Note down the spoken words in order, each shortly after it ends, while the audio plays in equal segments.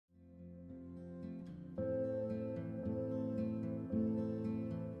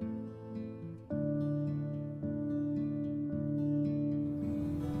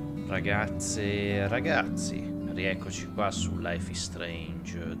Ragazze e ragazzi, rieccoci qua su Life is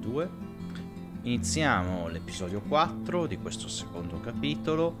Strange 2. Iniziamo l'episodio 4 di questo secondo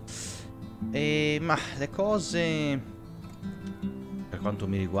capitolo ma le cose, per quanto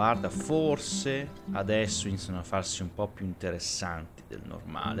mi riguarda, forse adesso iniziano a farsi un po' più interessanti del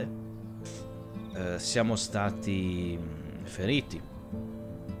normale. Siamo stati feriti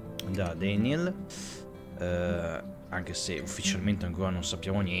da Daniel, anche se ufficialmente ancora non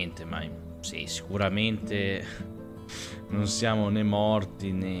sappiamo niente, ma sì, sicuramente non siamo né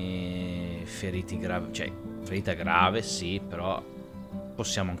morti né feriti gravi, cioè ferita grave sì, però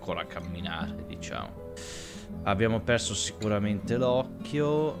possiamo ancora camminare, diciamo. Abbiamo perso sicuramente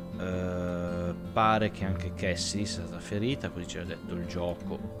l'occhio, pare che anche Cassie sia stata ferita, così ci ha detto il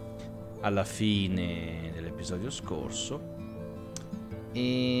gioco alla fine dell'episodio scorso.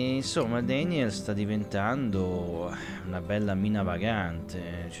 E insomma Daniel sta diventando una bella mina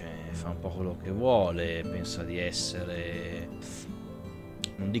vagante, cioè fa un po' quello che vuole, pensa di essere,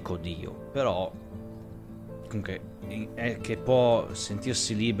 non dico Dio, però comunque è che può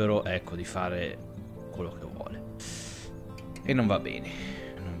sentirsi libero, ecco, di fare quello che vuole. E non va bene,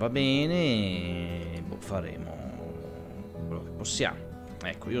 faremo quello che possiamo.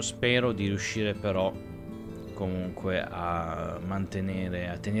 Ecco, io spero di riuscire però comunque a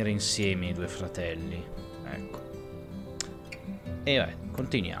tenere insieme i due fratelli, ecco. E vabbè,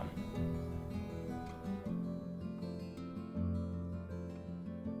 continuiamo.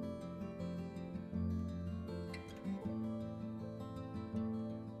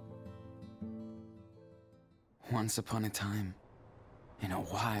 Once upon a time, in a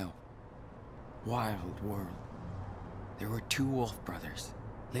wild world, there were two wolf brothers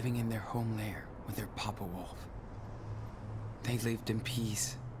living in their home lair with their papa wolf. They lived in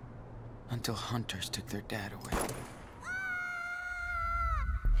peace until hunters took their dad away.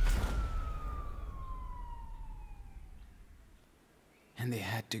 And they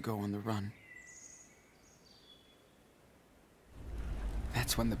had to go on the run.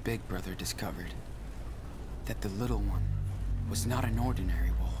 That's when the big brother discovered that the little one was not an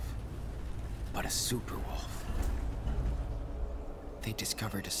ordinary wolf, but a super wolf. They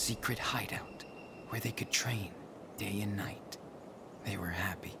discovered a secret hideout where they could train day and night. They were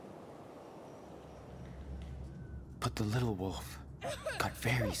happy. But the little wolf got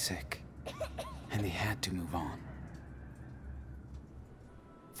very sick, and they had to move on.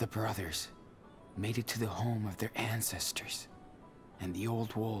 The brothers made it to the home of their ancestors, and the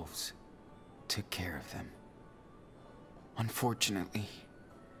old wolves took care of them. Unfortunately,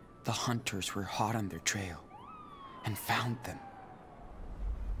 the hunters were hot on their trail and found them.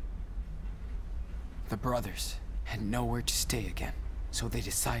 The brothers had nowhere to stay again, so they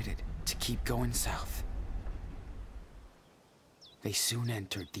decided to keep going south. They soon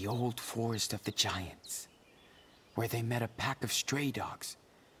entered the old forest of the giants, where they met a pack of stray dogs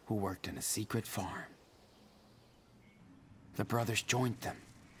who worked on a secret farm. The brothers joined them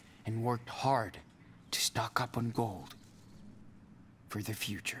and worked hard to stock up on gold for the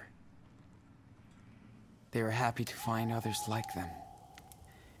future. They were happy to find others like them,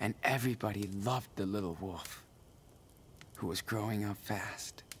 and everybody loved the little wolf, who was growing up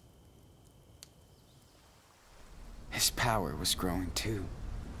fast. His power was growing too.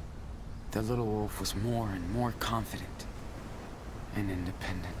 The little wolf was more and more confident and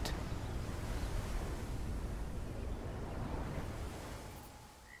independent.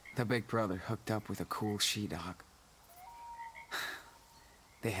 The big brother hooked up with a cool she-dog.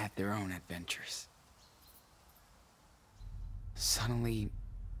 They had their own adventures. Suddenly,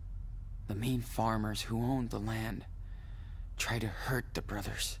 the mean farmers who owned the land tried to hurt the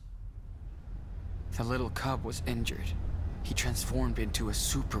brothers. The little cub was injured. He transformed into a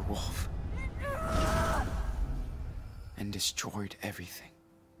super wolf and destroyed everything.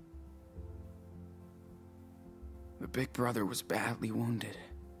 The big brother was badly wounded.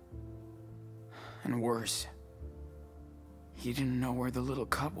 And worse, he didn't know where the little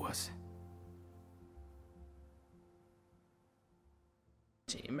cub was.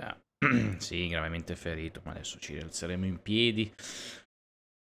 Sì, beh, sì, gravemente ferito, ma adesso ci rialzeremo in piedi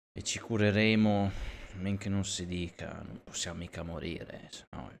e ci cureremo, men che non si dica, non possiamo mica morire, se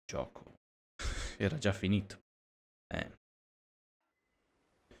no il gioco era già finito.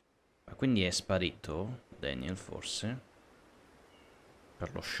 Ma quindi è sparito Daniel, forse?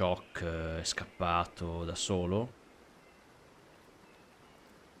 Per lo shock è scappato da solo?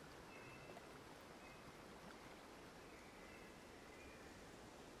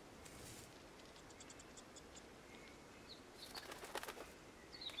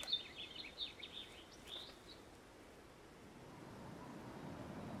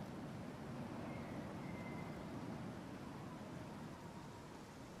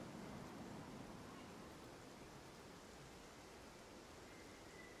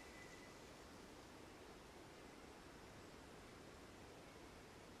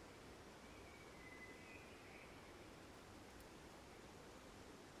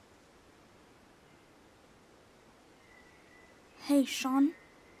 Hey, Sean.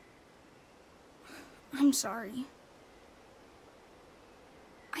 I'm sorry.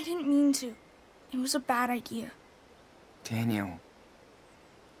 I didn't mean to. It was a bad idea. Daniel.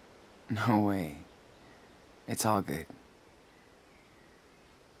 No way. It's all good.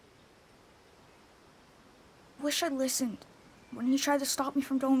 Wish I'd listened when you tried to stop me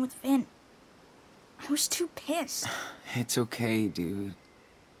from going with Vin. I was too pissed. It's okay, dude.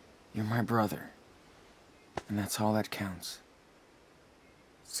 You're my brother. And that's all that counts.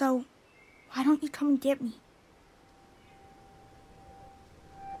 So, why don't you come and get me?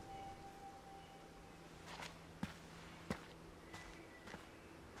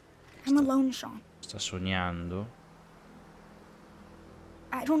 I'm alone, Sean. Sta sognando.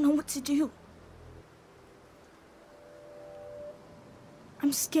 I don't know what to do.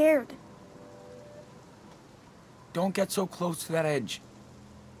 I'm scared. Don't get so close to that edge.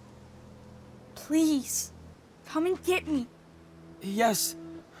 Please, come and get me. Yes,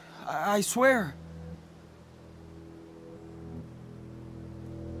 I swear.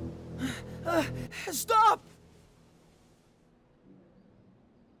 Stop!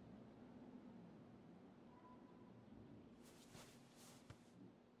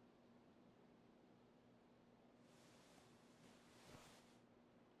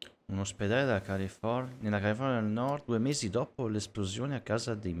 Un ospedale nella California del Nord, 2 mesi dopo l'esplosione a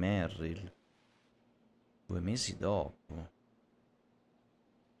casa di Merrill. 2 mesi dopo.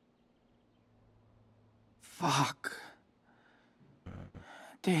 Fuck.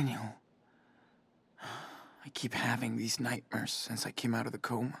 Daniel. I keep having these nightmares since I came out of the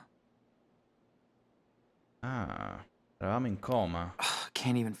coma. Ah, eravamo in coma.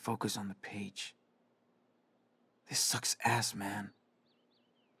 Can't even focus on the page. This sucks ass, man.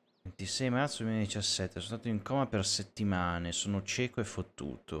 26 marzo 2017, sono stato in coma per settimane, sono cieco e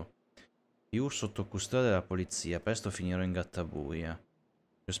fottuto. Più sotto custodia della polizia, presto finirò in gattabuia.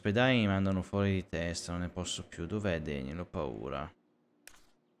 Gli ospedali mi mandano fuori di testa, non ne posso più. Dov'è Daniel? Ho paura.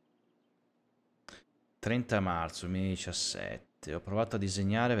 30 marzo 2017, ho provato a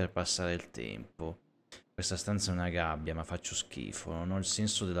disegnare per passare il tempo. Questa stanza è una gabbia, ma faccio schifo, non ho il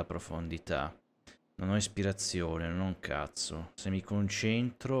senso della profondità. Non ho ispirazione, non ho un cazzo. Se mi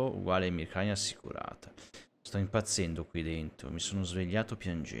concentro, uguale meccanica assicurata. Sto impazzendo qui dentro, mi sono svegliato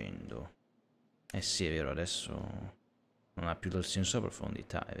piangendo. Eh sì, è vero, adesso non ha più del senso della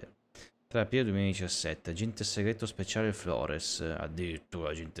profondità, è vero. 3 aprile 2017, agente segreto speciale Flores, addirittura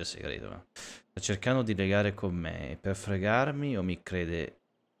agente segreto, no? Sta cercando di legare con me, per fregarmi o mi crede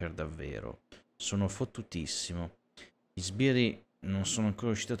per davvero? Sono fottutissimo. Gli sbirri non sono ancora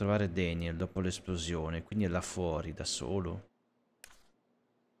riuscito a trovare Daniel dopo l'esplosione, quindi è là fuori, da solo.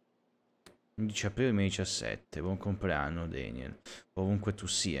 15 aprile 2017, buon compleanno Daniel, ovunque tu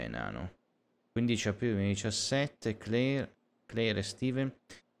sia, enano. 15 aprile 2017, Claire e Steven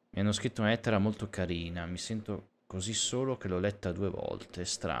mi hanno scritto una lettera molto carina, mi sento così solo che l'ho letta 2 volte, è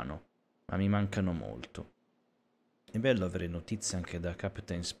strano, ma mi mancano molto. È bello avere notizie anche da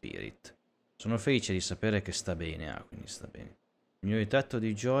Captain Spirit. Sono felice di sapere che sta bene, quindi sta bene. Il mio ritratto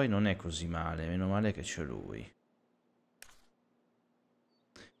di Joy non è così male, meno male che c'è lui.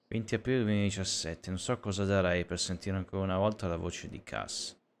 20 aprile 2017, non so cosa darei per sentire ancora una volta la voce di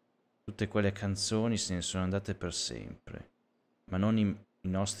Cass. Tutte quelle canzoni se ne sono andate per sempre, ma non i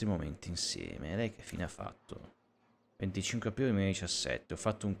nostri momenti insieme. E lei che fine ha fatto? 25 aprile 2017, ho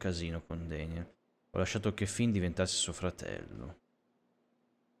fatto un casino con Daniel. Ho lasciato che Finn diventasse suo fratello.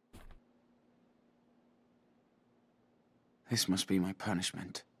 This must be my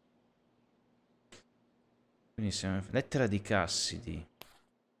punishment. Quindi siamo... Lettera di Cassidy.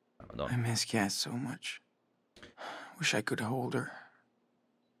 Madonna. I miss Cass so much. Wish I could hold her.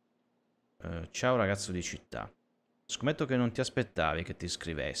 Ciao ragazzo di città. Scommetto che non ti aspettavi che ti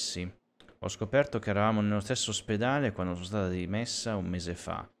scrivessi. Ho scoperto che eravamo nello stesso ospedale quando sono stata dimessa un mese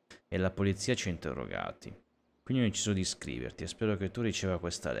fa e la polizia ci ha interrogati. Quindi ho deciso di scriverti e spero che tu riceva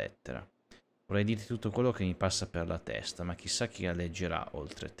questa lettera. Vorrei dirti tutto quello che mi passa per la testa, ma chissà chi la leggerà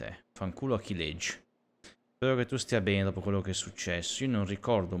oltre te. Fanculo a chi legge. Spero che tu stia bene dopo quello che è successo. Io non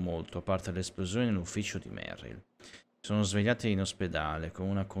ricordo molto, a parte l'esplosione nell'ufficio di Merrill. Sono svegliato in ospedale con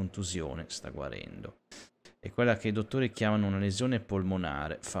una contusione, sta guarendo. E quella che i dottori chiamano una lesione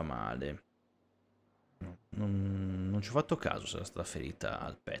polmonare, fa male. Non ci ho fatto caso se era stata ferita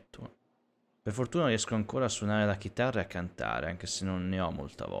al petto. Per fortuna riesco ancora a suonare la chitarra e a cantare, anche se non ne ho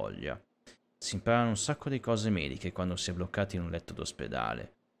molta voglia. Si imparano un sacco di cose mediche quando si è bloccati in un letto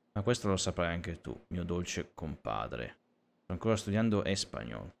d'ospedale, ma questo lo saprai anche tu, mio dolce compadre. Sto ancora studiando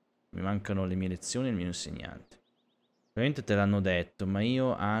espagnolo, mi mancano le mie lezioni e il mio insegnante. Ovviamente te l'hanno detto, ma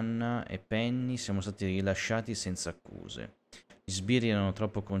io, Anna e Penny siamo stati rilasciati senza accuse. Gli Gli sbirri erano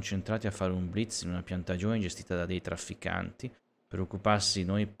troppo concentrati a fare un blitz in una piantagione gestita da dei trafficanti per occuparsi di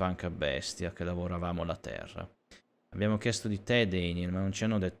noi punk a bestia che lavoravamo la terra. Abbiamo chiesto di te, Daniel, ma non ci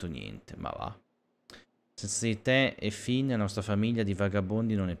hanno detto niente, ma va. Senza di te e Finn, la nostra famiglia di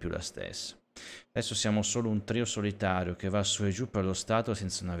vagabondi non è più la stessa. Adesso siamo solo un trio solitario che va su e giù per lo stato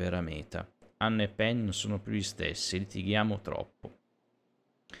senza una vera meta. Anna e Penny non sono più gli stessi, litighiamo troppo.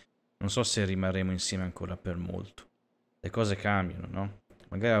 Non so se rimarremo insieme ancora per molto. Le cose cambiano, no?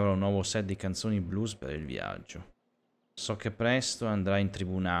 Magari avrò un nuovo set di canzoni blues per il viaggio. So che presto andrai in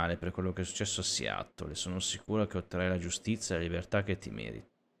tribunale per quello che è successo a Seattle e sono sicuro che otterrai la giustizia e la libertà che ti meriti.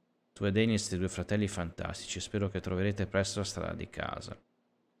 Tu e Daniel siete due fratelli fantastici e spero che troverete presto la strada di casa.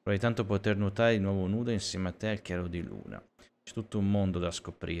 Vorrei tanto poter nuotare di nuovo nudo insieme a te al chiaro di luna. C'è tutto un mondo da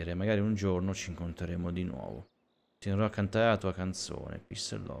scoprire e magari un giorno ci incontreremo di nuovo. Ti andrò a cantare la tua canzone,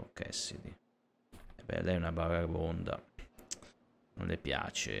 Peace and Love, Cassidy. E beh, lei è una vagabonda. Non le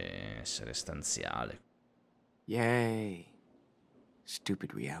piace essere stanziale. Yay.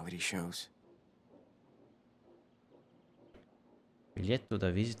 Stupid reality shows. Biglietto da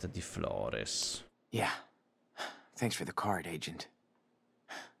visita di Flores. Yeah. Thanks for the card, Agent.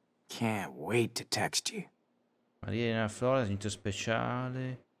 Can't wait to text you. Maria Elena Flores, agente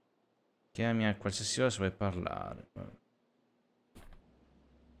speciale. Chiami a qualsiasi ora se vuoi parlare.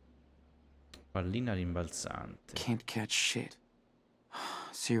 Pallina rimbalzante. Can't catch shit.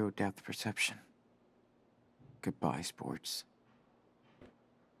 Zero depth perception. Goodbye, sports.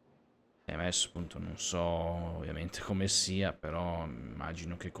 Adesso appunto non so ovviamente come sia, però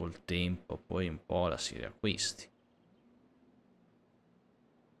immagino che col tempo poi un po' la si riacquisti.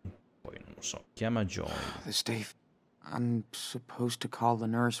 Poi non lo so. Chiama Joy. This day, I'm supposed to call the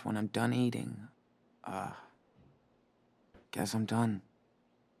nurse when I'm done eating. Guess I'm done.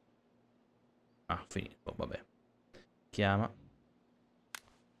 Ah, finito, vabbè. Chiama.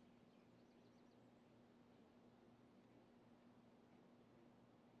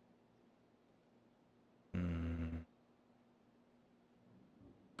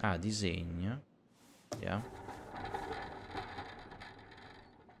 Ah, disegna. Yeah.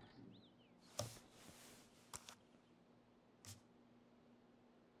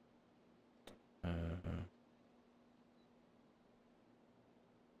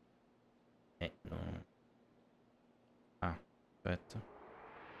 No. Ah, aspetta.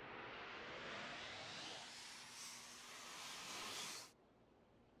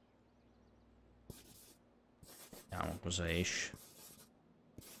 Vediamo cosa esce.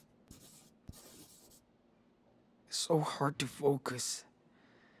 It's so hard to focus.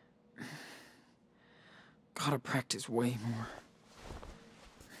 Gotta practice way more.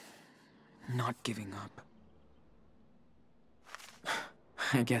 Not giving up.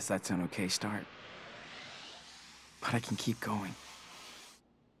 I guess that's an okay start. But I can keep going.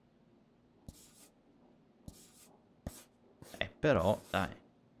 Però, dai.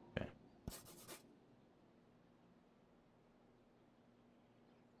 Cioè.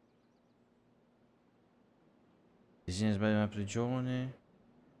 Disegna sbaglio una prigione.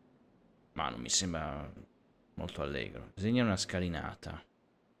 Ma non mi sembra molto allegro. Disegna una scalinata.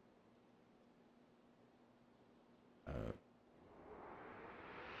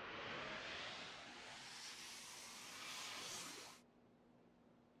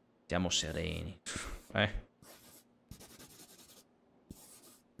 Siamo sereni.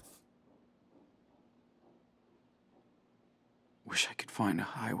 Wish I could find a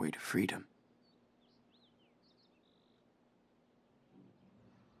highway to freedom.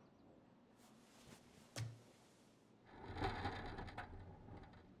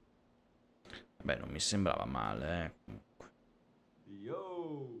 Beh, non mi sembrava male, comunque.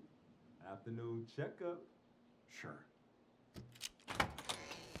 Yo, afternoon checkup. Sure.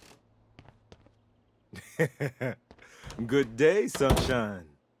 Good day, sunshine.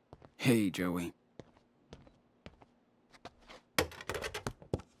 Hey, Joey.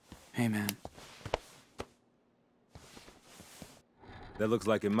 Hey, man. That looks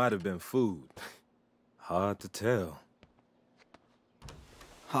like it might have been food. Hard to tell.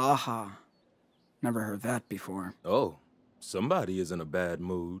 Ha ha. Never heard that before. Oh, somebody is in a bad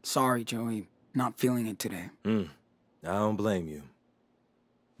mood. Sorry, Joey. Not feeling it today. I don't blame you.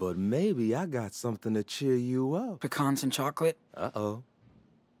 But maybe I got something to cheer you up. Pecans and chocolate? Uh-oh.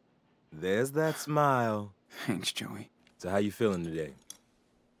 There's that smile. Thanks, Joey. So how you feeling today?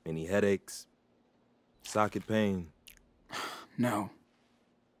 Any headaches? Socket pain? No.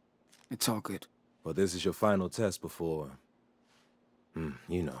 It's all good. Well, this is your final test before...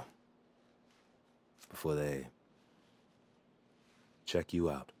 you know. Before they... check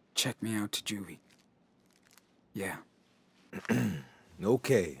you out. Check me out to Juvie. Yeah.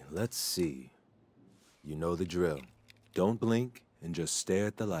 Okay, let's see. You know the drill. Don't blink and just stare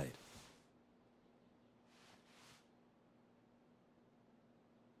at the light.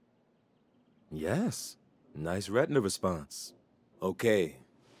 Yes, nice retina response. Okay,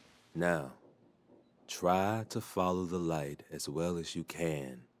 now, try to follow the light as well as you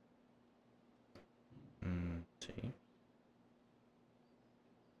can. Sì.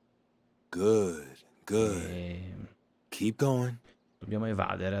 Good, good. Keep going. Dobbiamo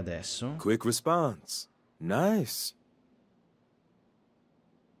evadere adesso. Quick response. Nice.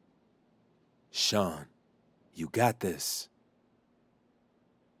 Sean, you got this.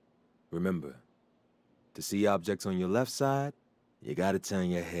 Remember, to see objects on your left side, you gotta turn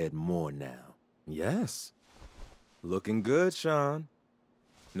your head more now. Yes. Looking good, Sean.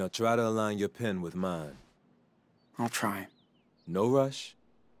 Now try to align your pen with mine. I'll try. No rush.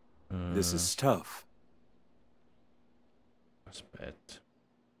 This is tough. Aspetta.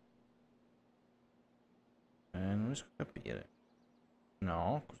 Non riesco a capire.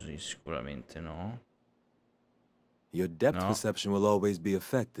 No, così sicuramente no. Your depth No. perception will always be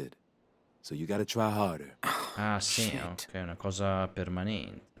affected, so you gotta try harder. Ah, sì, Shit. ok, è una cosa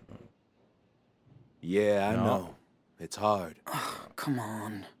permanente. Yeah, I No. know. It's hard. Come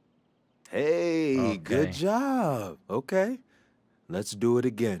on. Hey, Okay. good job. Okay, let's do it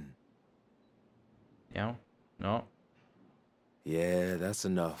again. Vediamo? No. Yeah, that's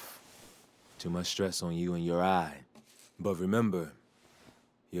enough. Too much stress on you and your eye. But remember,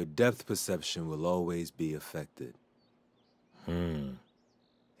 your depth perception will always be affected.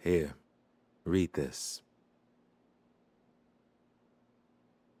 Here, read this.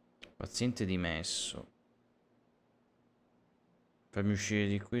 Paziente dimesso. Fammi uscire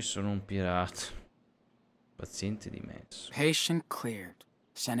di qui, sono un pirata. Paziente dimesso. Patient cleared.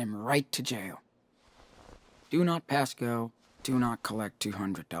 Send him right to jail. Do not pass go. Do not collect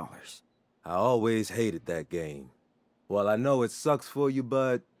 $200. I always hated that game. Well, I know it sucks for you,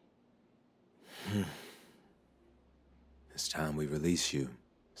 but... It's time we release you.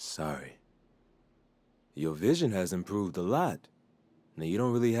 Sorry. Your vision has improved a lot. Now, you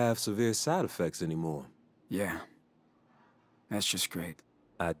don't really have severe side effects anymore. Yeah. That's just great.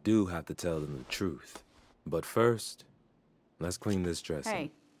 I do have to tell them the truth. But first, let's clean this dressing.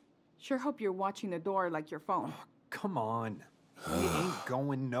 Hey, sure hope you're watching the door like your phone. Come on. He ain't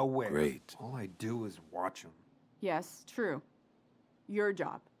going nowhere. Great. All I do is watch him. Yes, true. Your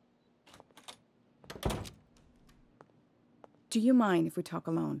job. Do you mind if we talk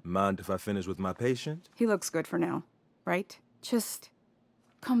alone? Mind if I finish with my patient? He looks good for now, right? Just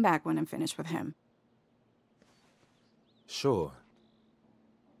come back when I'm finished with him. Sure.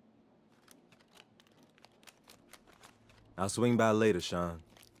 I'll swing by later, Sean.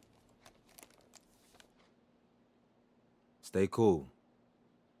 Stay cool.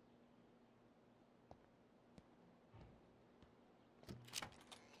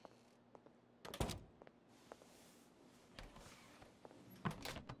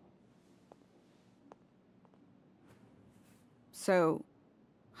 So,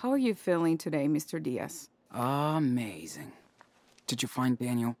 how are you feeling today, Mr. Diaz? Amazing. Did you find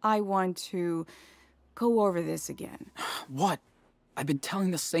Daniel? I want to go over this again. What? I've been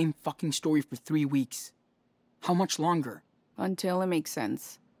telling the same fucking story for 3 weeks. How much longer? Until it makes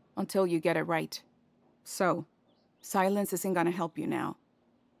sense. Until you get it right. So, silence isn't gonna help you now.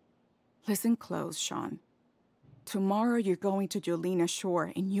 Listen close, Sean. Tomorrow you're going to Jolena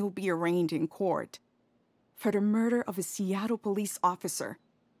Shore and you'll be arraigned in court for the murder of a Seattle police officer.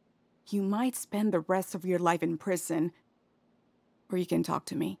 You might spend the rest of your life in prison, or you can talk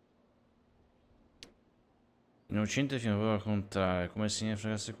to me. Innocente fino a prova contraria, come se ne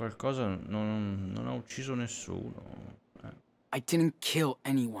fregasse qualcosa, non ha ucciso nessuno. I didn't kill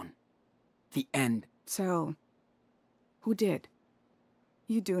anyone. The end. So, who did?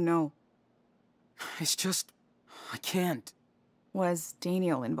 You do know. It's just... I can't. Was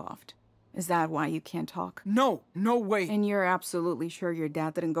Daniel involved? Is that why you can't talk? No, no way. And you're absolutely sure your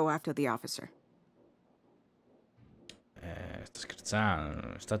dad didn't go after the officer? Sta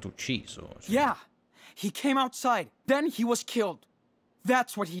scherzando, è stato ucciso. Cioè. Yeah. He came outside. Then he was killed.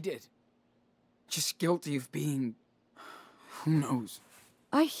 That's what he did. Just guilty of being... Who knows?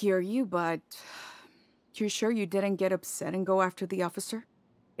 I hear you, but... You're sure you didn't get upset and go after the officer?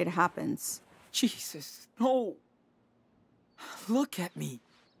 It happens. Jesus, no. Look at me.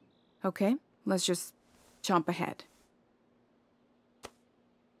 Okay, let's just jump ahead.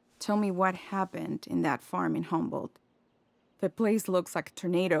 Tell me what happened in that farm in Humboldt. The place looks like a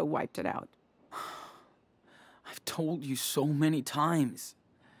tornado wiped it out. I've told you so many times.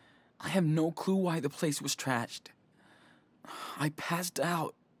 I have no clue why the place was trashed. I passed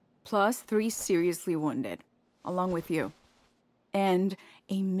out. Plus 3 seriously wounded, along with you. And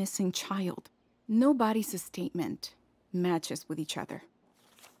a missing child. Nobody's statement matches with each other.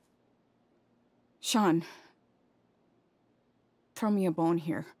 Sean, throw me a bone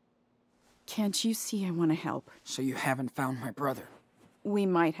here. Can't you see I want to help? So you haven't found my brother? We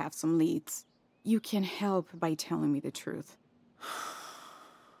might have some leads. You can help by telling me the truth.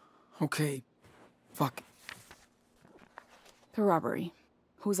 Okay. Fuck. The robbery.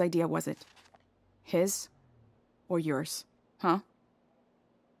 Whose idea was it? His or yours? Huh?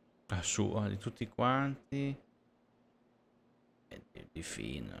 La sua, di tutti quanti. E di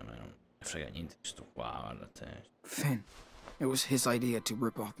Finn, a me non me frega niente di sto qua, guarda te. Finn. It was his idea to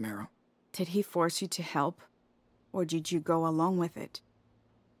rip off Marrow. Did he force you to help? Or did you go along with it?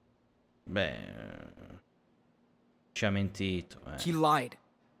 Beh, ci ha mentito, He lied.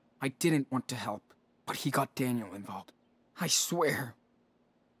 I didn't want to help, but he got Daniel involved. I swear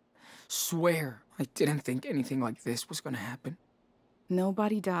I didn't think anything like this was gonna happen.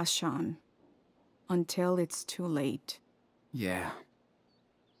 Nobody does, Sean. Until it's too late. Yeah.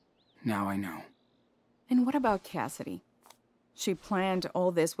 Now I know. And what about Cassidy? She planned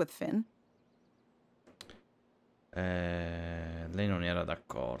all this with Finn? Lei non era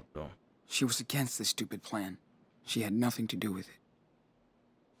d'accordo. She was against this stupid plan. She had nothing to do with it.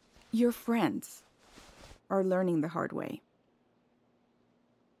 Your friends are learning the hard way.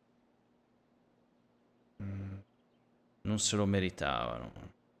 Non se lo meritavano.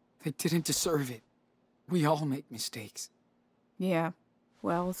 They didn't deserve it. We all make mistakes. Yeah,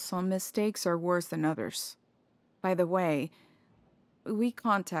 well, some mistakes are worse than others. By the way, we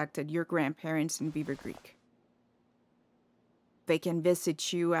contacted your grandparents in Beaver Creek. They can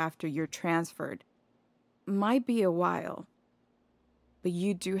visit you after you're transferred. Might be a while, but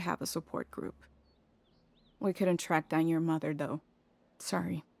you do have a support group. We couldn't track down your mother, though.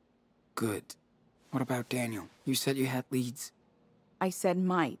 Sorry. Good. What about Daniel? You said you had leads. I said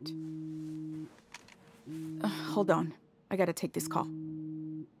might. Hold on. I gotta take this call.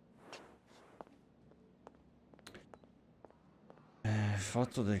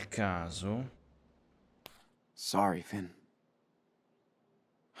 Foto del caso. Sorry, Finn.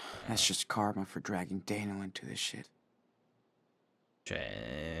 That's just karma for dragging Daniel into this shit.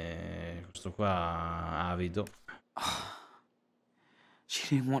 Cioè, questo qua avido.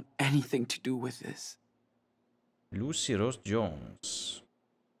 She didn't want anything to do with this. Lucy Rose Jones.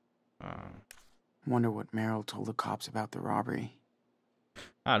 Wonder what Meryl told the cops about the robbery.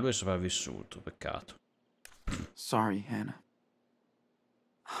 Ah, lui è sopravvissuto, peccato. Sorry, Hannah.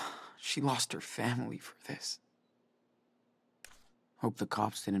 She lost her family for this. Hope the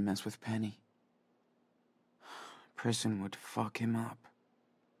cops didn't mess with Penny. Prison would fuck him up.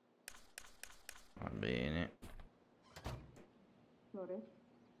 Va bene.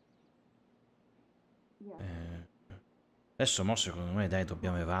 Adesso mo secondo me dai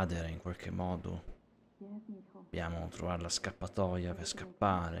dobbiamo evadere in qualche modo. Dobbiamo trovare la scappatoia per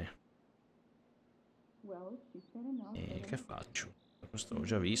scappare. E che faccio? Questo l'ho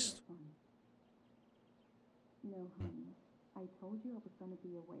già visto.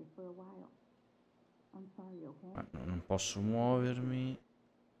 Ma non posso muovermi.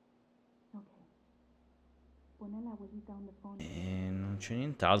 E non c'è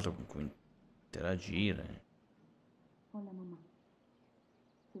nient'altro con cui interagire.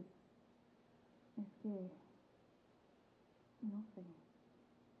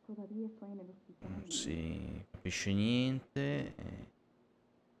 Non si capisce niente.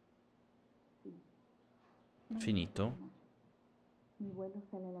 Finito?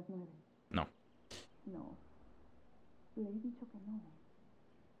 No.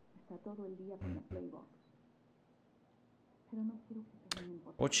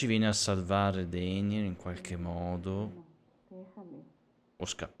 O ci viene a salvare Daniel in qualche modo, o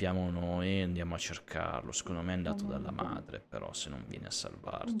scappiamo noi e andiamo a cercarlo. Secondo me è andato dalla madre, però se non viene a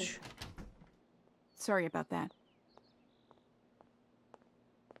salvarci. Sorry about that.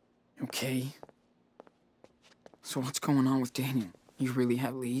 Okay. So what's going on with Daniel? You really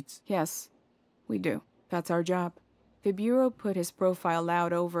have leads? Yes, we do. That's our job. The Bureau put his profile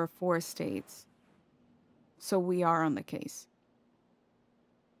out over 4 states. So we are on the case.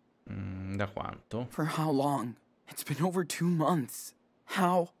 Da quanto? For how long? It's been over 2 months.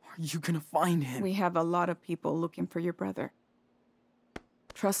 How are you gonna find him? We have a lot of people looking for your brother.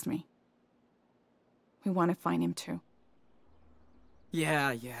 Trust me. We want to find him too.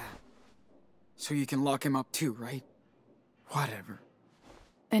 Yeah. So you can lock him up too, right? Whatever.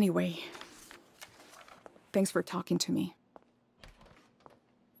 Anyway, thanks for talking to me.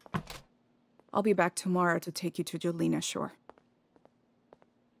 I'll be back tomorrow to take you to Julina Shore.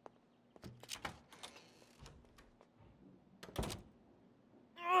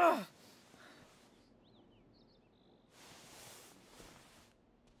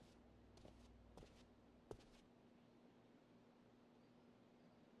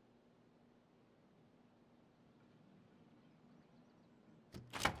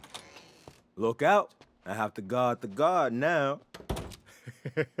 Look out. I have to guard the guard now.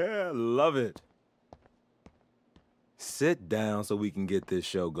 Love it. Sit down so we can get this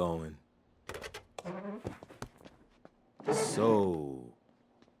show going. So,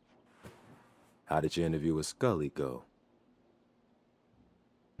 how did your interview with Scully go?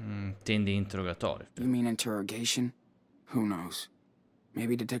 Intendi interrogatorio. You mean interrogation? Who knows?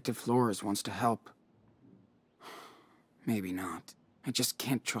 Maybe Detective Flores wants to help. Maybe not. I just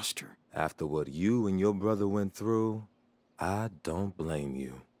can't trust her. After what you and your brother went through, I don't blame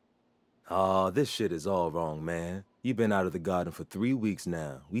you. Aw, this shit is all wrong, man. You've been out of the garden for 3 weeks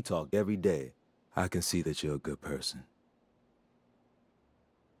now. We talk every day. I can see that you're a good person.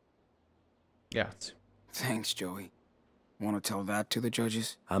 Grazie. Thanks, Joey. Want to tell that to the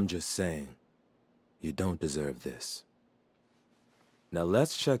judges? I'm just saying, you don't deserve this. Now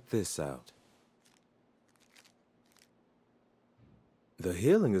let's check this out. The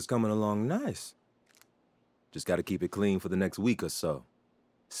healing is coming along nice. Just gotta keep it clean for the next week or so.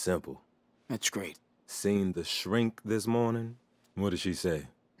 Simple. That's great. Seen the shrink this morning? What did she say?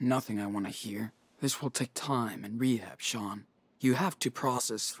 Nothing I want to hear. This will take time and rehab, Sean. You have to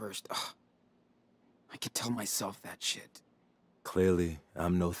process first. Ugh. I can tell myself that shit. Clearly,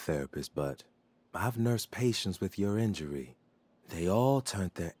 I'm no therapist, but I've nursed patients with your injury. They all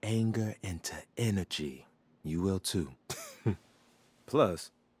turned their anger into energy. You will too.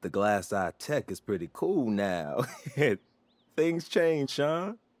 Plus, the glass eye tech is pretty cool now. Things change,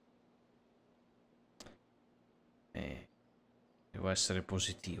 Sean. Devo essere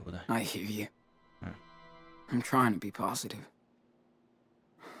positivo, dai. I hear you. I'm trying to be positive.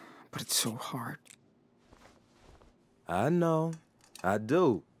 But it's so hard. I know. I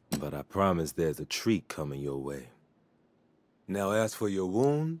do. But I promise there's a treat coming your way. Now, as for your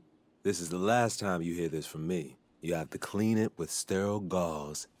wound, this is the last time you hear this from me. You have to clean it with sterile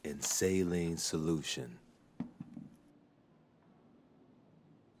gauze and saline solution.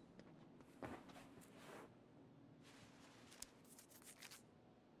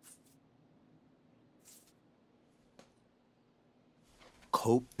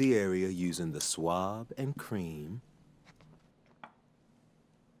 Coat the area using the swab and cream.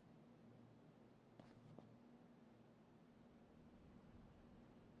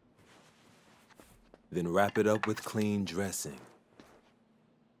 Then wrap it up with clean dressing.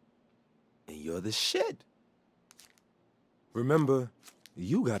 And you're the shit. Remember,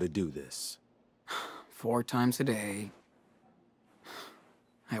 you gotta do this. 4 times a day.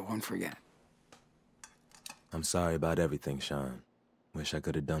 I won't forget. I'm sorry about everything, Sean. Wish I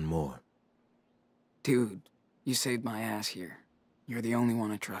could have done more. Dude, you saved my ass here. You're the only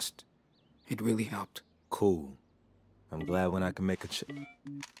one I trust. It really helped. Cool. I'm glad when I can make a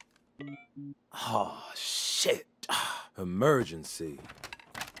Oh, shit. Emergency.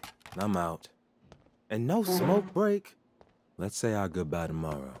 I'm out. And no smoke break. Let's say our goodbye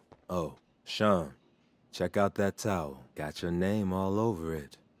tomorrow. Oh, Sean, check out that towel. Got your name all over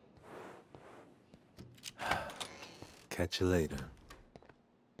it. Catch you later.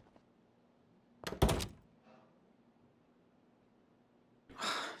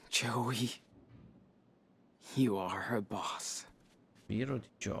 Joey, you are her boss. Vero di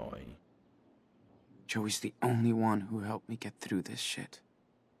Joy. Joey's the only one who helped me get through this shit.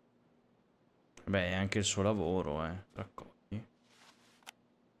 Beh, è anche il suo lavoro, raccogli.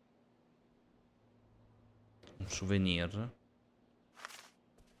 Un souvenir.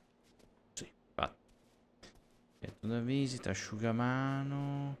 Sì, infatti. Biglietto da visita,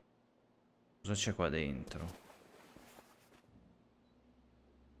 asciugamano. Cosa c'è qua dentro?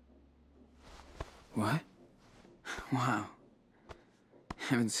 What? Wow.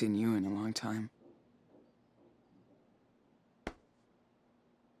 Haven't seen you in a long time.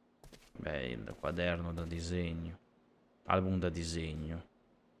 Beh, il quaderno da disegno. Album da disegno.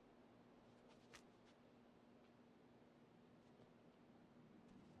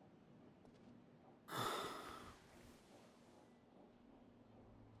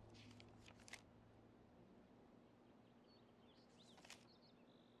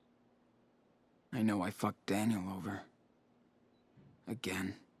 I know I fucked Daniel over.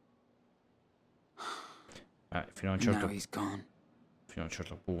 Again. Fino a un And certo now he's gone. Fino a un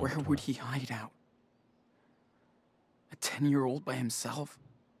certo punto. Where would he hide out? A 10-year-old by himself?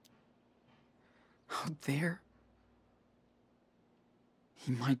 Out there?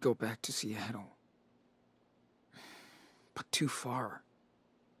 He might go back to Seattle. But too far.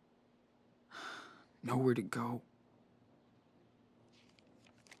 Nowhere to go.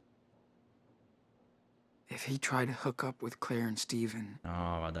 If he tried to hook up with Claire and Steven,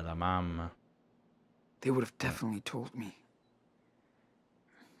 No, va dalla mamma. they would have definitely told me.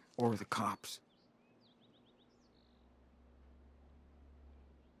 Or the cops.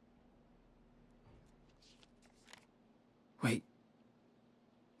 Wait.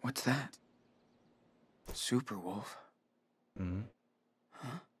 What's that? Superwolf. Mm.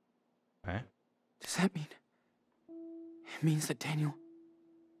 Huh? Eh? Does that mean... It means that Daniel's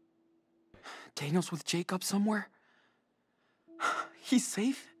with Jacob somewhere? He's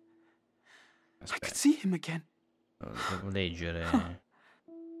safe? I could Aspetta, see him again. devo leggere.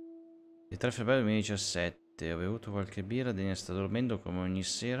 Il 3 febbraio 2017, ho bevuto qualche birra, Daniel sta dormendo come ogni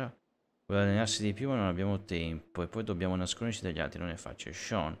sera. Vuole allenarsi di più ma non abbiamo tempo e poi dobbiamo nasconderci dagli altri, non ne faccio.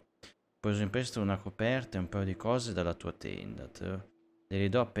 Sean, ho preso in prestito una coperta e un paio di cose dalla tua tenda. Le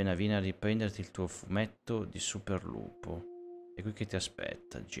ridò appena vieni a riprenderti il tuo fumetto di Super Lupo. È qui che ti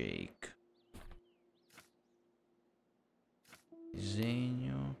aspetta, Jake.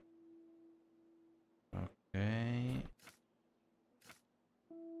 Disegno. Ok.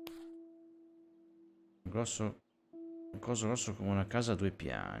 Un coso grosso come una casa a 2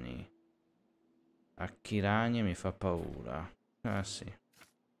 piani. Acchiragna mi fa paura. Ah sì.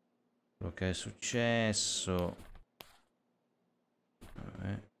 Quello che è successo.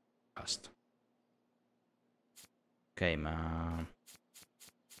 Vabbè, basta. Ok, ma...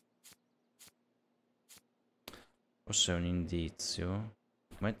 Forse è un indizio.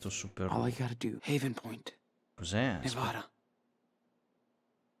 Metto super... All I gotta do, Haven Point, Cos'è? Nevada.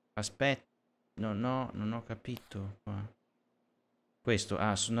 Aspetta. No, non ho capito qua.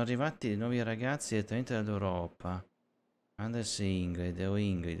 Questo, sono arrivati dei nuovi ragazzi direttamente dall'Europa. Anders e Ingrid, o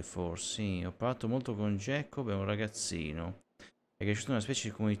Ingrid forse, sì. Ho parlato molto con Jacob, è un ragazzino. È cresciuto in una specie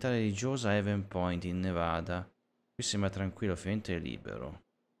di comunità religiosa a Haven Point, in Nevada. Qui sembra tranquillo, finalmente libero.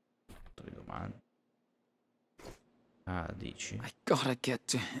 Tre domande. Ah, dici? I gotta get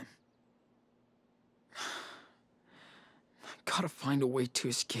to him. I gotta find a way to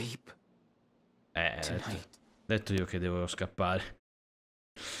escape. Detto io che devo scappare.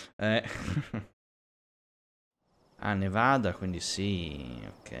 Nevada, quindi sì,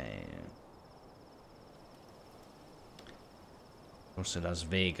 ok. Forse Las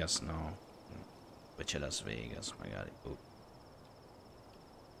Vegas, no? Poi c'è Las Vegas, magari.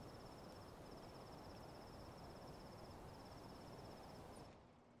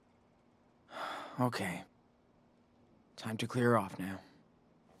 Okay. Time to clear off now.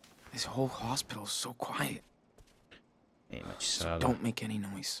 This whole hospital's so quiet. Ma ci So sarà don't make any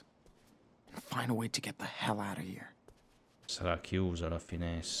noise. And find a way to get the hell out of here. sarà chiusa la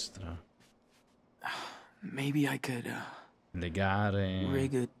finestra. Maybe I could, Legare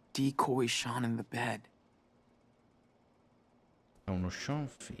rig a decoy Sean in the bed. a uno Sean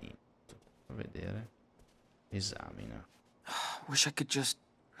finto. Fa vedere. Esamina. Wish I could just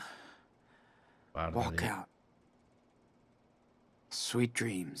Guarda walk lì. out. Sweet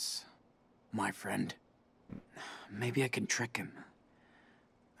dreams, my friend. Maybe I can trick him.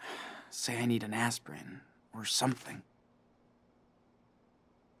 Say I need an aspirin or something.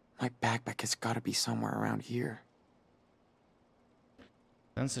 My backpack has gotta be somewhere around here.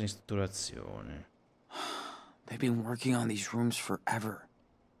 Stanza di ristrutturazione. They've been working on these rooms forever.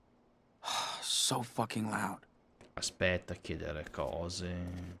 So fucking loud. Aspetta a chiedere cose.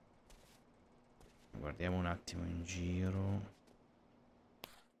 Guardiamo un attimo in giro.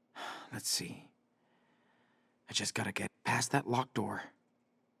 Let's see. I just gotta get past that locked door.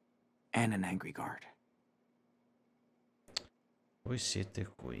 And an angry guard. Voi siete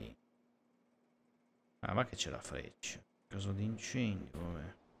qui. Ma che c'è la freccia. Caso di incendio,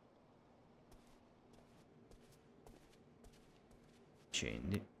 vabbè.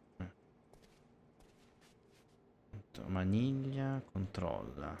 Accendi. Maniglia,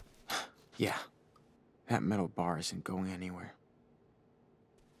 controlla. Yeah. That metal bar isn't going anywhere.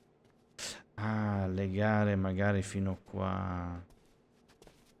 Legare magari fino qua.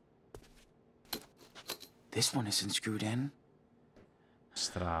 This one isn't screwed in.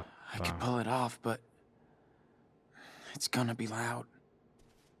 Strappa. I could pull it off, but it's gonna be loud.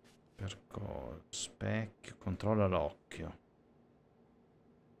 Perco, specchio, controlla l'occhio.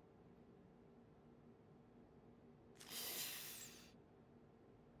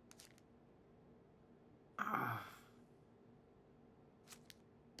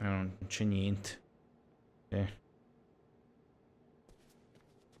 Non c'è niente.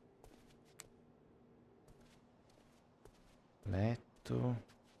 Letto.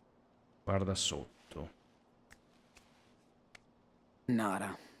 Guarda sotto.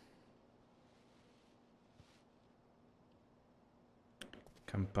 Nada.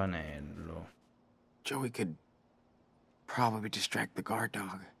 Campanello. Joey could probably distract the guard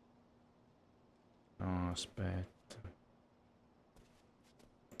dog. No, aspetta.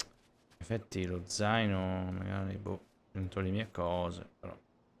 In effetti lo zaino, magari, boh, dentro le mie cose, però.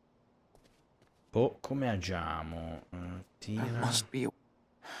 Boh, come agiamo? There Tira. must be a...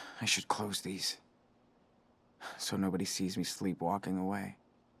 I should close these. So nobody sees me sleepwalking away.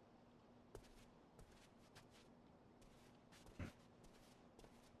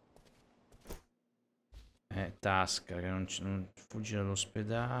 Tasca, che non fuggi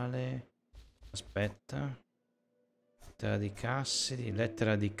dall'ospedale. Aspetta. Lettera di Cassidy,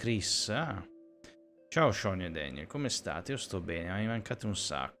 lettera di Chris. Ah. Ciao Sean e Daniel, come state? Io sto bene, mi mancate un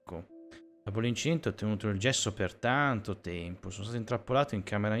sacco. Dopo l'incidente ho tenuto il gesso per tanto tempo, sono stato intrappolato in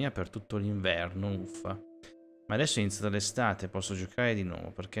camera mia per tutto l'inverno, uffa. Ma adesso è iniziata l'estate, posso giocare di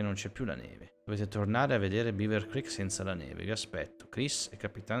nuovo perché non c'è più la neve. Dovete tornare a vedere Beaver Creek senza la neve, vi aspetto. Chris e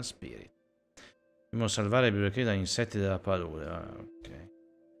Capitan Spirit. Dobbiamo salvare Beaver Creek dagli insetti della palude. Ah, ok.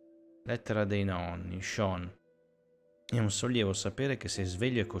 Lettera dei nonni, Sean. È un sollievo sapere che sei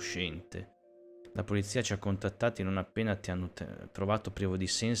sveglio e cosciente. La polizia ci ha contattati non appena ti hanno trovato privo di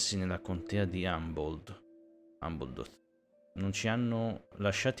sensi nella contea di Humboldt. Non ci hanno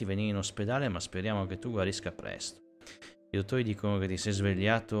lasciati venire in ospedale, ma speriamo che tu guarisca presto. I dottori dicono che ti sei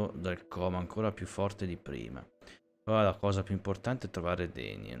svegliato dal coma ancora più forte di prima. Ora la cosa più importante è trovare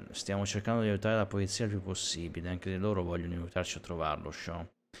Daniel. Stiamo cercando di aiutare la polizia il più possibile, anche loro vogliono aiutarci a trovarlo, Sean.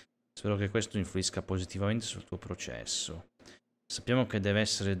 Spero che questo influisca positivamente sul tuo processo. Sappiamo che deve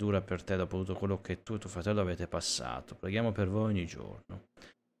essere dura per te dopo tutto quello che tu e tuo fratello avete passato. Preghiamo per voi ogni giorno.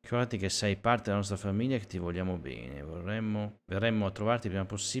 Ricordati che sei parte della nostra famiglia e che ti vogliamo bene. Verremmo a trovarti il prima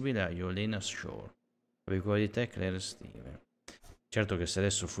possibile a Yolena Shore. Avevi cura di te, Claire e Steven. Certo che se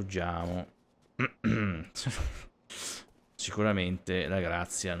adesso fuggiamo, sicuramente la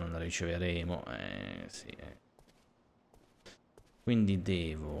grazia non la riceveremo. Sì. Quindi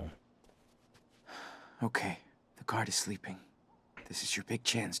devo... Okay, the guard is sleeping. This is your big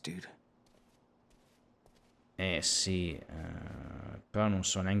chance, dude. Sì, però non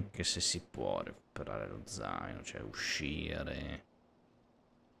so neanche se si può recuperare lo zaino, cioè uscire.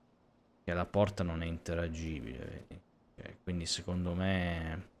 Che la porta non è interagibile, vedi? Quindi secondo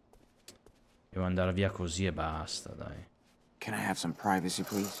me devo andare via così e basta, dai. Can I have some privacy,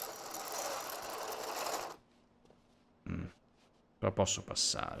 please? Però posso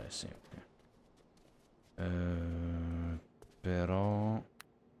passare, sì. Però...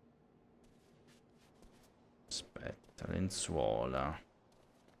 Aspetta, lenzuola.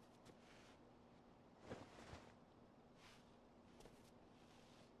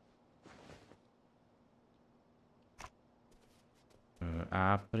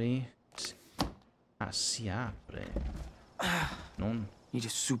 Apri. Ah, si apre. Non... Need a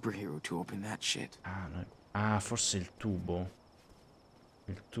superhero to open that shit. Forse il tubo.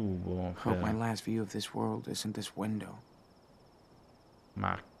 Il tubo Hope my per last view of this world isn't this window.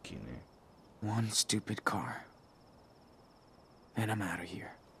 macchine. One stupid car. And I'm out of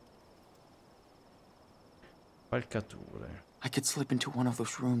here. Falcature. I could slip into one of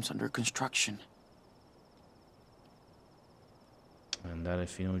those rooms under construction. Andare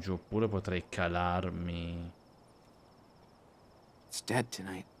fino giù, oppure potrei calarmi. It's dead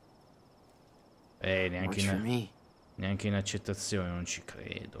tonight. Neanche Works for in, me. neanche in accettazione, non ci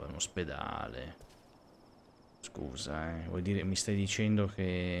credo. È un ospedale. Scusa, vuol dire, mi stai dicendo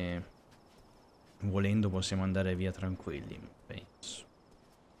che volendo possiamo andare via tranquilli? Penso.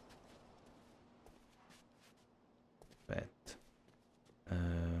 Aspetta.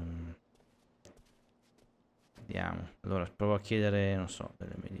 Vediamo. Allora, provo a chiedere, non so,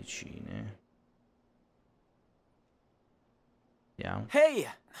 delle medicine. Vediamo. Hey,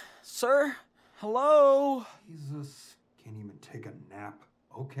 sir. Hello. Jesus, can't even take a nap,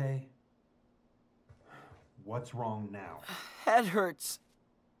 okay? What's wrong now? Head hurts.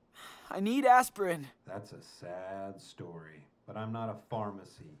 I need aspirin. That's a sad story, but I'm not a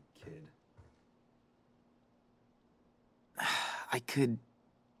pharmacy kid. I could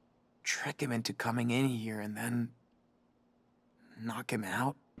trick him into coming in here and then knock him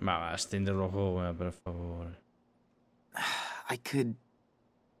out. Ma va a stenderlo come, per favore. I could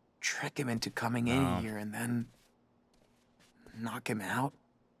trick him into coming No. in here and then knock him out.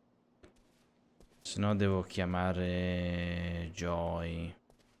 Se no devo chiamare Joy.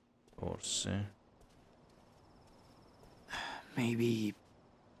 Forse. Maybe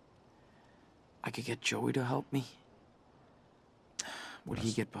I could get Joey to help me. Would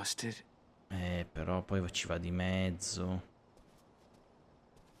he get busted? Però poi ci va di mezzo.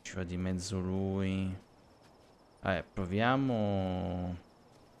 Ci va di mezzo lui. Proviamo.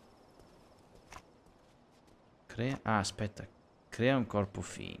 Ah, aspetta. Crea un corpo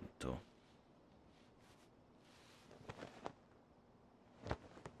finto.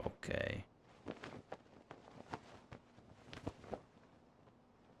 Ok.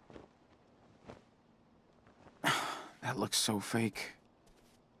 That looks so fake.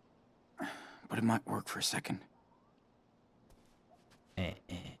 But it might work for a second.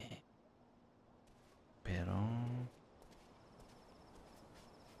 Però...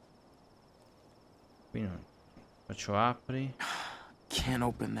 Qui non... Faccio apri. Can't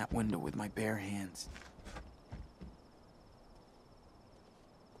open that window with my bare hands.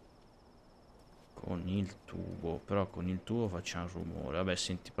 Con il tubo. Però con il tubo facciamo rumore. Vabbè,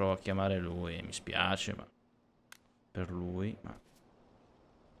 senti, provo a chiamare lui. Mi spiace, ma... Per lui, ma...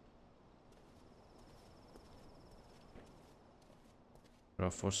 Però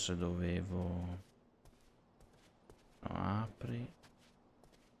forse dovevo... No, apri.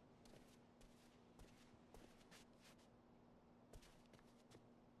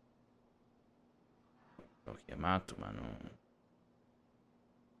 L'ho chiamato, ma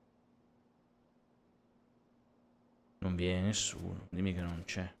non viene nessuno. Dimmi che non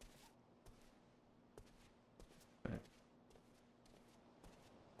c'è.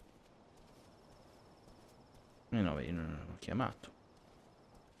 No, io non l'ho chiamato.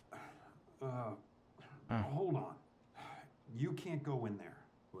 Hold on. You can't go in there.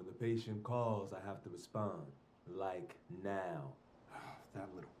 When the patient calls, I have to respond. Like now. That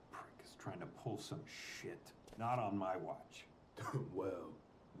little prick is trying to pull some shit. Not on my watch. Well,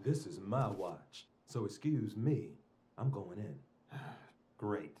 this is my watch. So excuse me. I'm going in.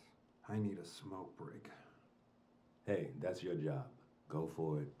 Great. I need a smoke break. Hey, that's your job. Go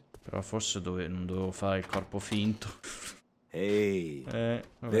for it. Però forse non dovevo fare il corpo finto. Hey, Vabbè.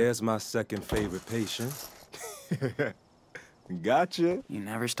 there's my second favorite patient. Gotcha. You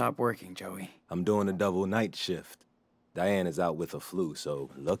never stop working, Joey. I'm doing a double night shift. Diane is out with a flu, so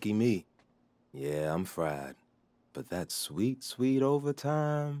lucky me. Yeah, I'm fried. But that sweet, sweet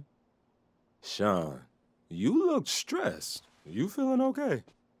overtime. Sean, you look stressed. You feeling okay?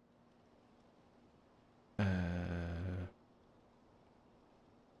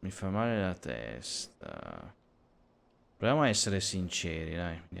 Mi fa male la testa. Proviamo a essere sinceri,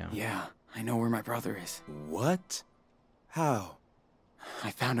 dai. Vediamo. Yeah, I know where my brother is. What? How? I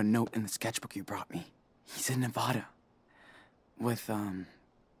found a note in the sketchbook you brought me. He's in Nevada. With,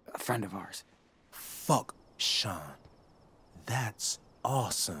 a friend of ours. Fuck, Sean. That's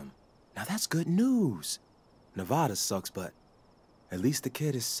awesome. Now that's good news. Nevada sucks, but at least the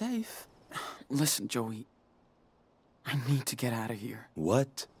kid is safe. Listen, Joey. I need to get out of here.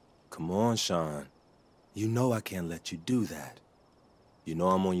 What? Come on, Sean. You know I can't let you do that. You know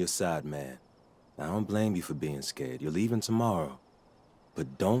I'm on your side, man. I don't blame you for being scared. You're leaving tomorrow.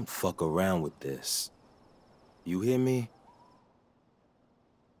 But don't fuck around with this. You hear me?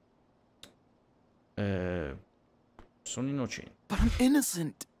 Sono innocente. But I'm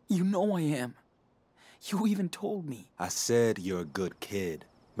innocent. You know I am. You even told me. I said you're a good kid.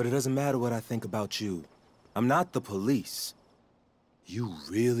 But it doesn't matter what I think about you. I'm not the police. You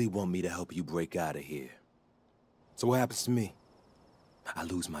really want me to help you break out of here. So what happens to me? I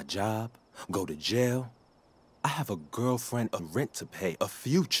lose my job, go to jail. I have a girlfriend, a rent to pay, a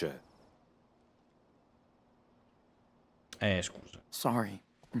future. Scusa. Sorry.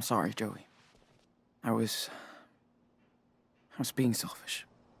 I'm sorry, Joey. I was being selfish.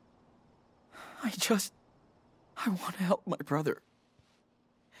 I want to help my brother.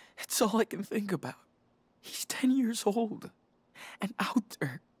 It's all I can think about. He's 10 years old. And out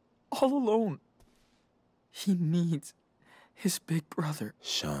there, all alone. He needs his big brother.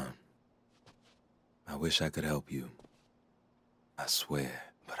 Sean, I wish I could help you. I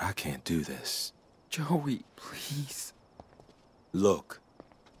swear, but I can't do this. Joey, please. Look,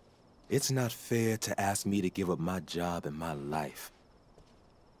 it's not fair to ask me to give up my job and my life.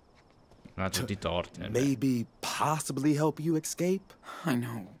 Non ha tutti i torti. Maybe possibly help you escape? I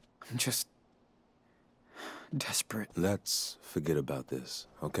know. I'm just desperate. Let's forget about this,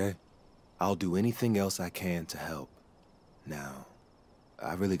 okay? I'll do anything else I can to help. Now,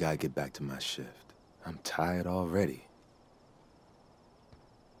 I really gotta get back to my shift. I'm tired already.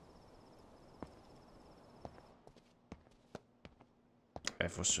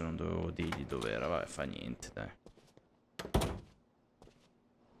 Forse non dovevo dirgli dove era, vabbè, fa niente, dai.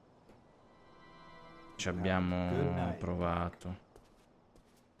 Ci abbiamo provato.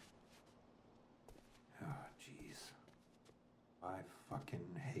 Oh, jeez. I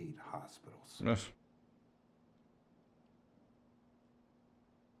else.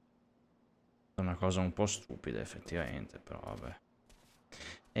 È una cosa un po' stupida effettivamente, però vabbè.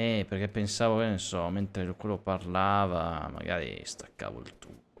 Perché pensavo, che ne so, mentre quello parlava, magari staccavo il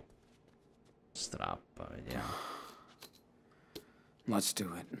tubo. Strappa, vediamo. Let's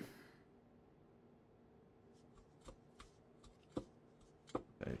do it.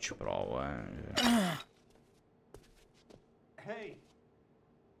 Ci provo, Hey!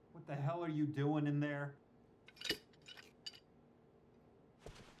 What the hell are you doing in there?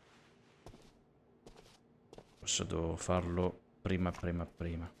 Forse devo farlo prima.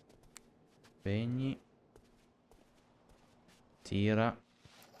 Spegni. Tira.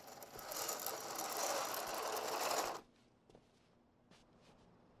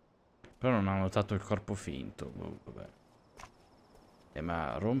 Però non ha notato il corpo finto. Vabbè.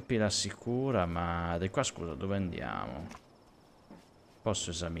 Ma rompi la sicura, ma di qua scusa, dove andiamo?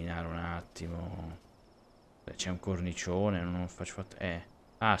 Posso esaminare un attimo? C'è un cornicione, non faccio fatto.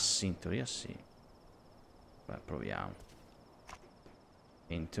 Ah sì, in teoria sì. Beh, proviamo.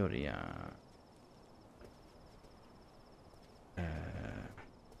 In teoria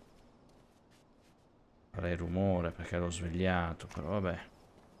farei rumore perché l'ho svegliato, però vabbè.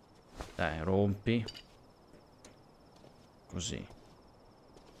 Dai, rompi. Così.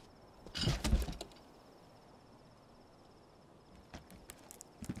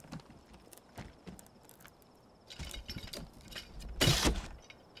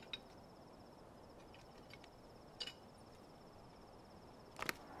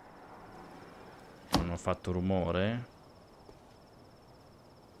 Non ho fatto rumore?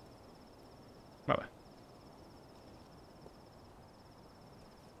 Vabbè.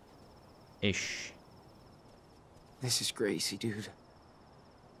 Esci. This is Gracie, dude.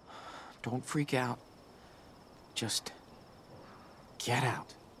 Don't freak out. Just get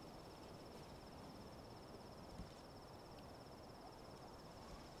out.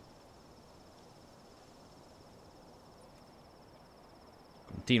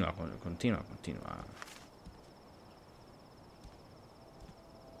 Continua.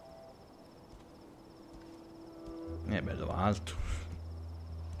 È bello alto.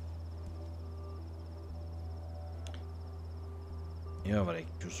 Io avrei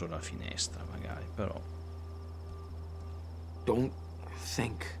chiuso la finestra magari, però. Don't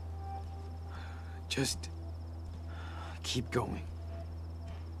think. Just keep going.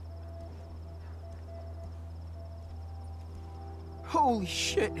 Holy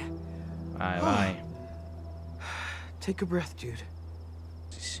shit. Vai. Take a breath, dude.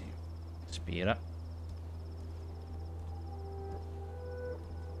 Sì. Respira.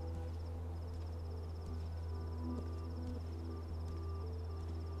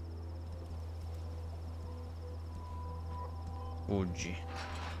 Fuggi.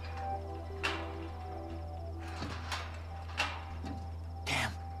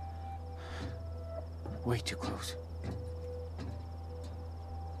 Damn. Way too close.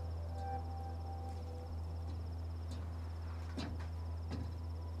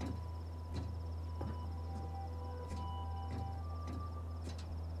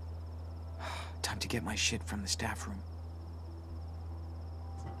 Time to get my shit from the staff room.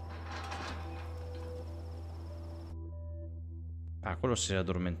 Ah, quello si è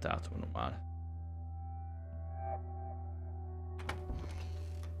addormentato, meno male.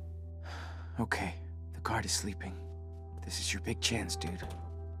 Okay, the guard is sleeping. This is your big chance, dude.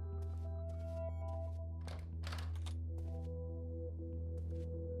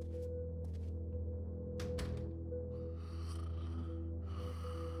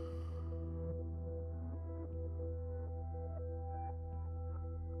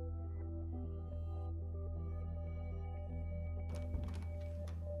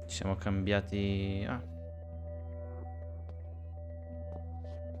 Ci siamo cambiati. Ah.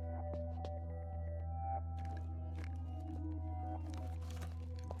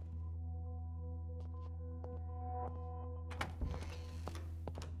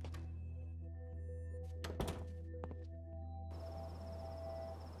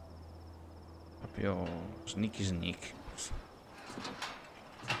 Proprio sneaky.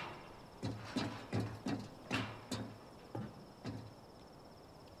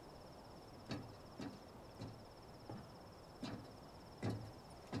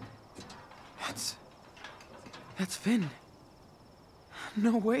 That's Finn.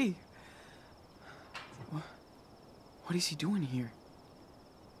 No way. What is he doing here?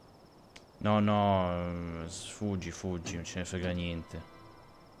 No, fuggi, non ce ne frega niente.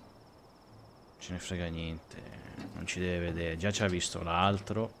 Non ci deve vedere. Già ci ha visto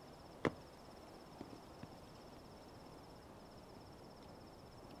l'altro.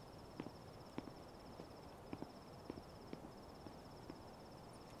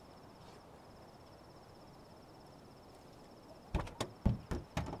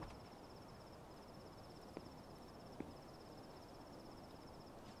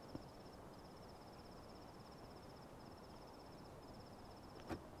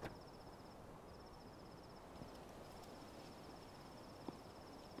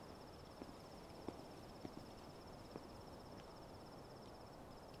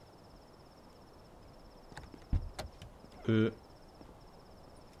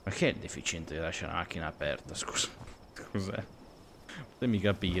 Ma che è il deficiente che lascia la macchina aperta, scusa? Cos'è? Fatemi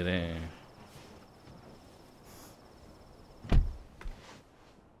capire.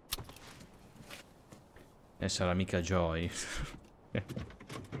 Sarà mica Joy. Beh,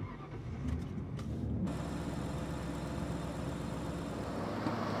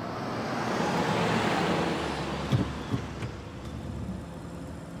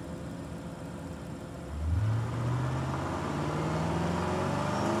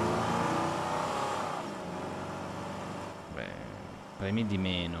 premi di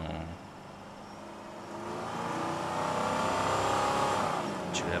meno.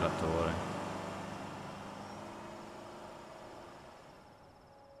 Acceleratore.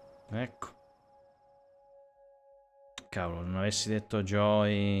 Ecco. Cavolo, non avessi detto a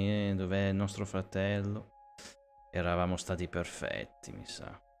Joy dov'è il nostro fratello, eravamo stati perfetti, mi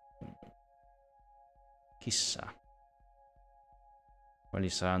sa. Chissà quali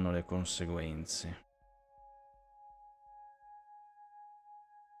saranno le conseguenze.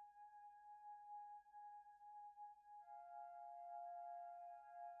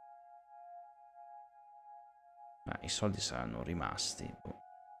 Ma i soldi saranno rimasti. Boh.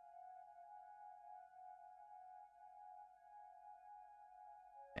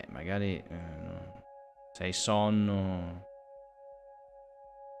 Magari se hai sonno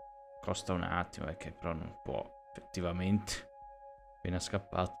costa un attimo, che però non può effettivamente. Appena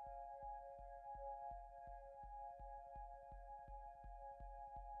scappato.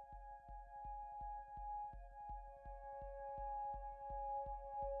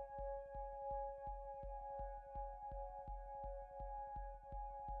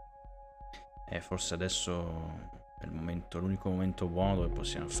 Forse adesso è il momento, l'unico momento buono dove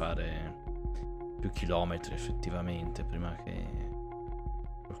possiamo fare più chilometri effettivamente prima che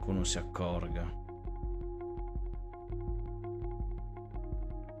qualcuno si accorga.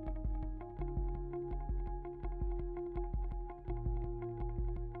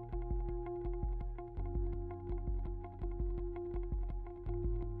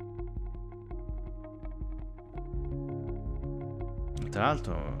 Tra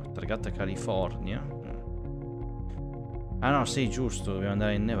l'altro, targata California. Ah no, sì, giusto, dobbiamo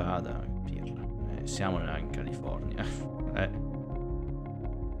andare in Nevada. Pirla. Siamo in California.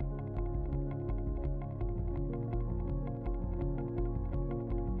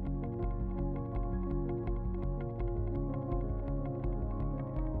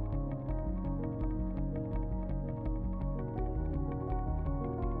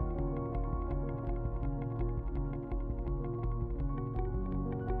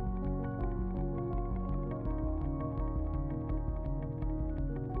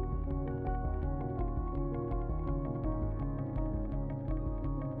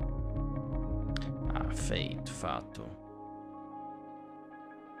 Fate fatto.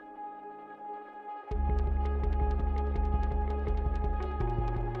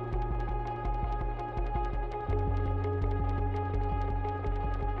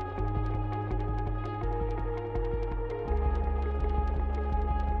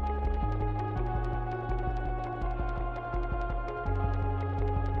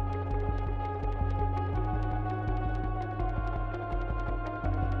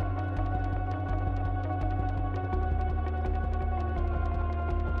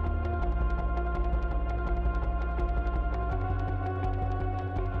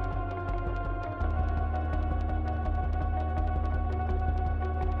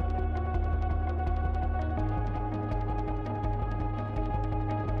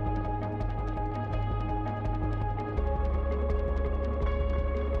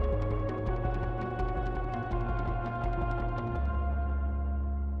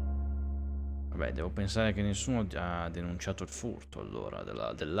 Vabbè, devo pensare che nessuno ha denunciato il furto allora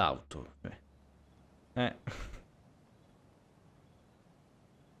dell'auto.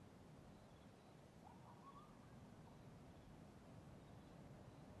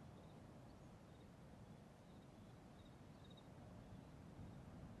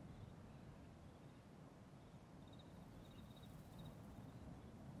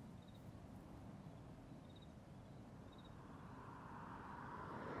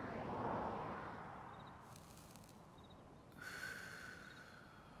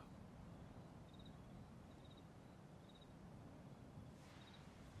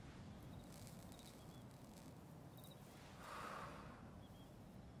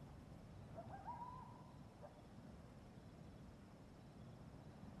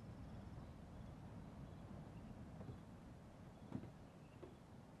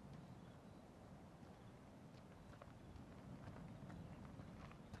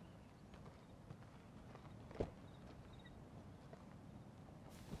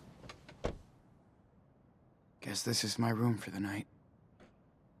 Guess this is my room for the night.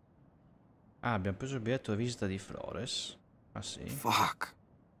 Ah, abbiamo preso il biglietto da visita di Flores. Ah sì? Fuck.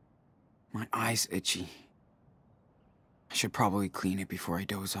 My eye's itchy. I should probably clean it before I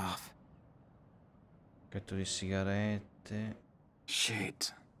doze off. Pacchetto di sigarette.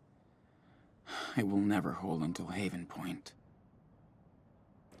 Shit. It will never hold until Haven Point.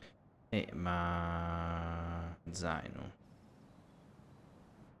 Ma... zaino.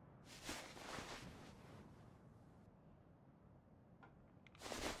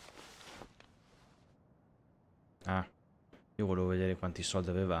 Ah, io volevo vedere quanti soldi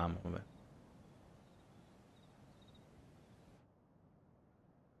avevamo, vabbè.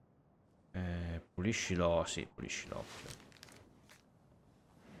 Pulisci l'occhio, sì, pulisci l'occhio.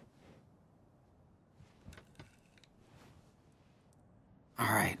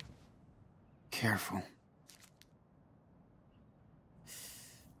 All right. Careful.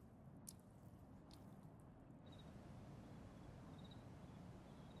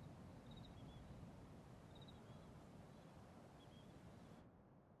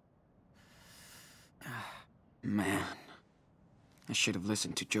 Man, I should have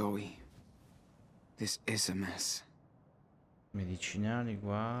listened to Joey. This is a mess. Medicinali,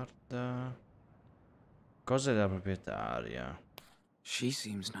 guarda. Cose della proprietaria. She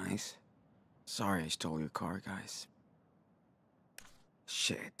seems nice. Sorry I stole your car, guys.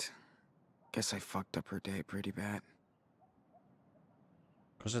 Shit. Guess I fucked up her day pretty bad.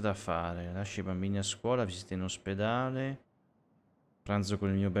 Cose da fare. Lasci i bambini a scuola, visita in ospedale. Pranzo con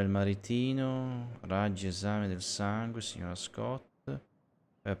il mio bel maritino. Raggi, esame del sangue, signora Scott.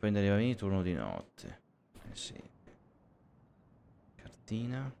 Vai a prendere i bambini, turno di notte. Sì.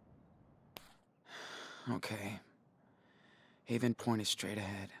 Cartina. Okay. Haven Point is straight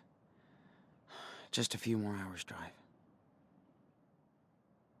ahead. Just a few more hours drive.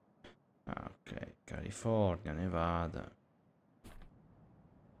 Ah, ok. California, Nevada.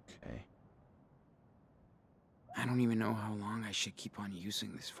 Ok. I don't even know how long I should keep on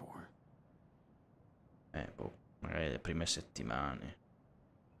using this for. Boh, magari le prime settimane.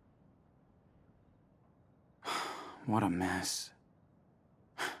 What a mess.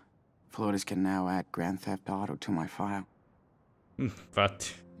 Flores can now add Grand Theft Auto to my file.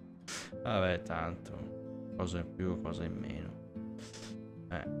 Infatti. Vabbè, tanto. Cosa in più, cosa in meno.